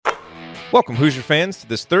Welcome, Hoosier fans, to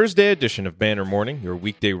this Thursday edition of Banner Morning, your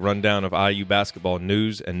weekday rundown of IU basketball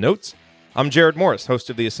news and notes. I'm Jared Morris, host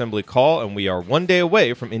of the Assembly Call, and we are one day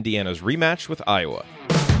away from Indiana's rematch with Iowa.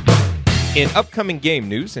 In upcoming game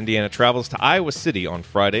news, Indiana travels to Iowa City on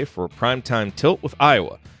Friday for a primetime tilt with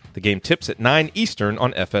Iowa. The game tips at 9 Eastern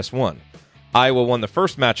on FS1. Iowa won the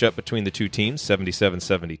first matchup between the two teams,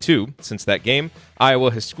 77-72. Since that game,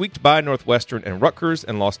 Iowa has squeaked by Northwestern and Rutgers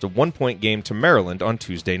and lost a one-point game to Maryland on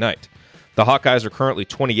Tuesday night. The Hawkeyes are currently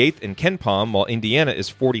 28th in KenPom, while Indiana is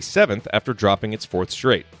 47th after dropping its fourth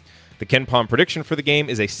straight. The KenPom prediction for the game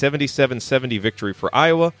is a 77-70 victory for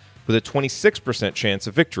Iowa, with a 26% chance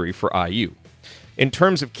of victory for IU. In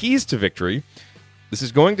terms of keys to victory, this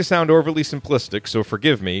is going to sound overly simplistic, so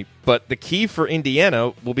forgive me, but the key for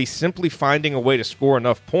Indiana will be simply finding a way to score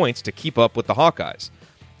enough points to keep up with the Hawkeyes.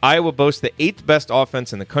 Iowa boasts the 8th best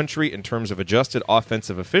offense in the country in terms of adjusted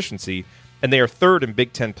offensive efficiency, and they are third in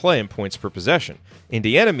Big Ten play in points per possession.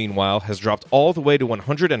 Indiana, meanwhile, has dropped all the way to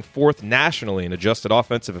 104th nationally in adjusted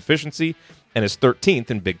offensive efficiency and is 13th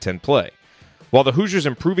in Big Ten play. While the Hoosiers'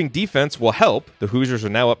 improving defense will help, the Hoosiers are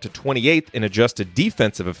now up to 28th in adjusted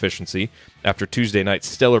defensive efficiency after Tuesday night's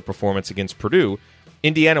stellar performance against Purdue.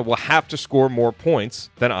 Indiana will have to score more points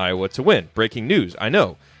than Iowa to win. Breaking news, I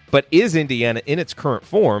know. But is Indiana, in its current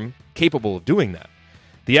form, capable of doing that?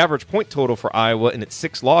 The average point total for Iowa in its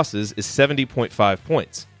 6 losses is 70.5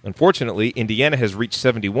 points. Unfortunately, Indiana has reached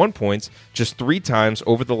 71 points just 3 times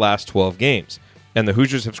over the last 12 games, and the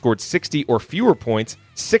Hoosiers have scored 60 or fewer points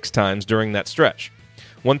 6 times during that stretch.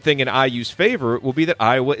 One thing in IU's favor will be that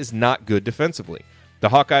Iowa is not good defensively. The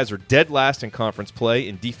Hawkeyes are dead last in conference play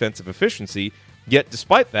in defensive efficiency, yet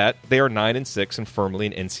despite that, they are 9-6 and firmly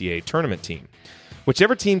an NCAA tournament team.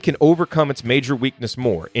 Whichever team can overcome its major weakness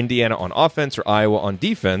more, Indiana on offense or Iowa on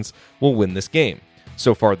defense, will win this game.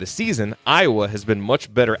 So far this season, Iowa has been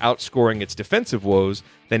much better outscoring its defensive woes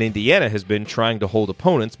than Indiana has been trying to hold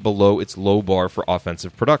opponents below its low bar for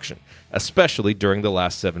offensive production, especially during the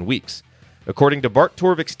last 7 weeks. According to Bart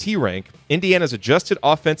Torvik's T-Rank, Indiana's adjusted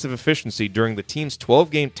offensive efficiency during the team's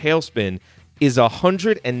 12-game tailspin is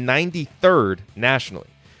 193rd nationally.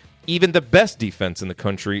 Even the best defense in the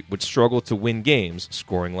country would struggle to win games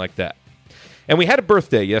scoring like that. And we had a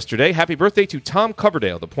birthday yesterday. Happy birthday to Tom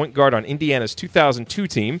Coverdale, the point guard on Indiana's 2002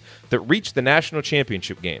 team that reached the national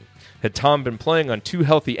championship game. Had Tom been playing on 2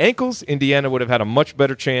 healthy ankles, Indiana would have had a much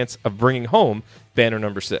better chance of bringing home banner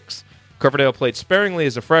number 6. Coverdale played sparingly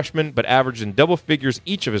as a freshman, but averaged in double figures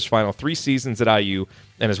each of his final 3 seasons at IU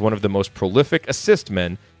and is one of the most prolific assist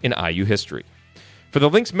men in IU history. For the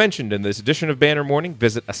links mentioned in this edition of Banner Morning,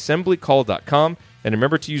 visit assemblycall.com and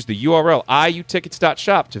remember to use the URL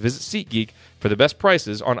iutickets.shop to visit SeatGeek for the best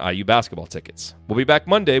prices on IU basketball tickets. We'll be back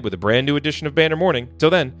Monday with a brand new edition of Banner Morning. Till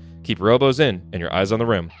then, keep your elbows in and your eyes on the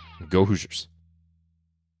rim. Go Hoosiers.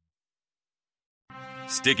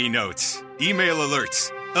 Sticky notes, email alerts,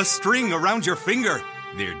 a string around your finger.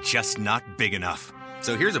 They're just not big enough.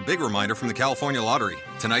 So here's a big reminder from the California Lottery.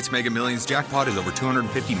 Tonight's Mega Millions jackpot is over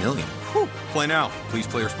 $250 million. Whew. Play now. Please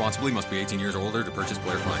play responsibly. Must be 18 years or older to purchase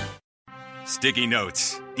player client. Sticky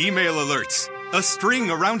notes, email alerts, a string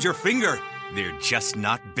around your finger. They're just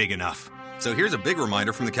not big enough. So here's a big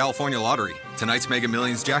reminder from the California Lottery. Tonight's Mega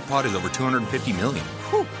Millions jackpot is over $250 million.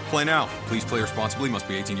 Whew. Play now. Please play responsibly. Must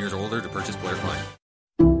be 18 years or older to purchase player client.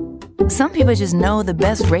 Some people just know the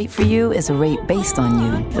best rate for you is a rate based on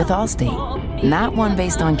you with Allstate. Not one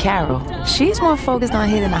based on Carol. She's more focused on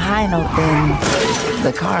hitting a high note than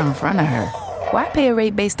the car in front of her. Why pay a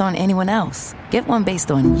rate based on anyone else? Get one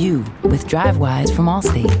based on you with DriveWise from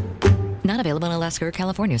Allstate. Not available in Alaska or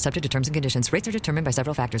California, subject to terms and conditions. Rates are determined by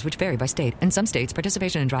several factors, which vary by state. In some states,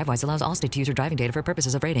 participation in DriveWise allows Allstate to use your driving data for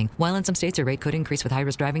purposes of rating. While in some states, your rate could increase with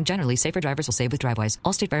high-risk driving. Generally, safer drivers will save with DriveWise.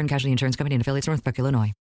 Allstate Fire and Casualty Insurance Company and affiliates, Northbrook, Illinois.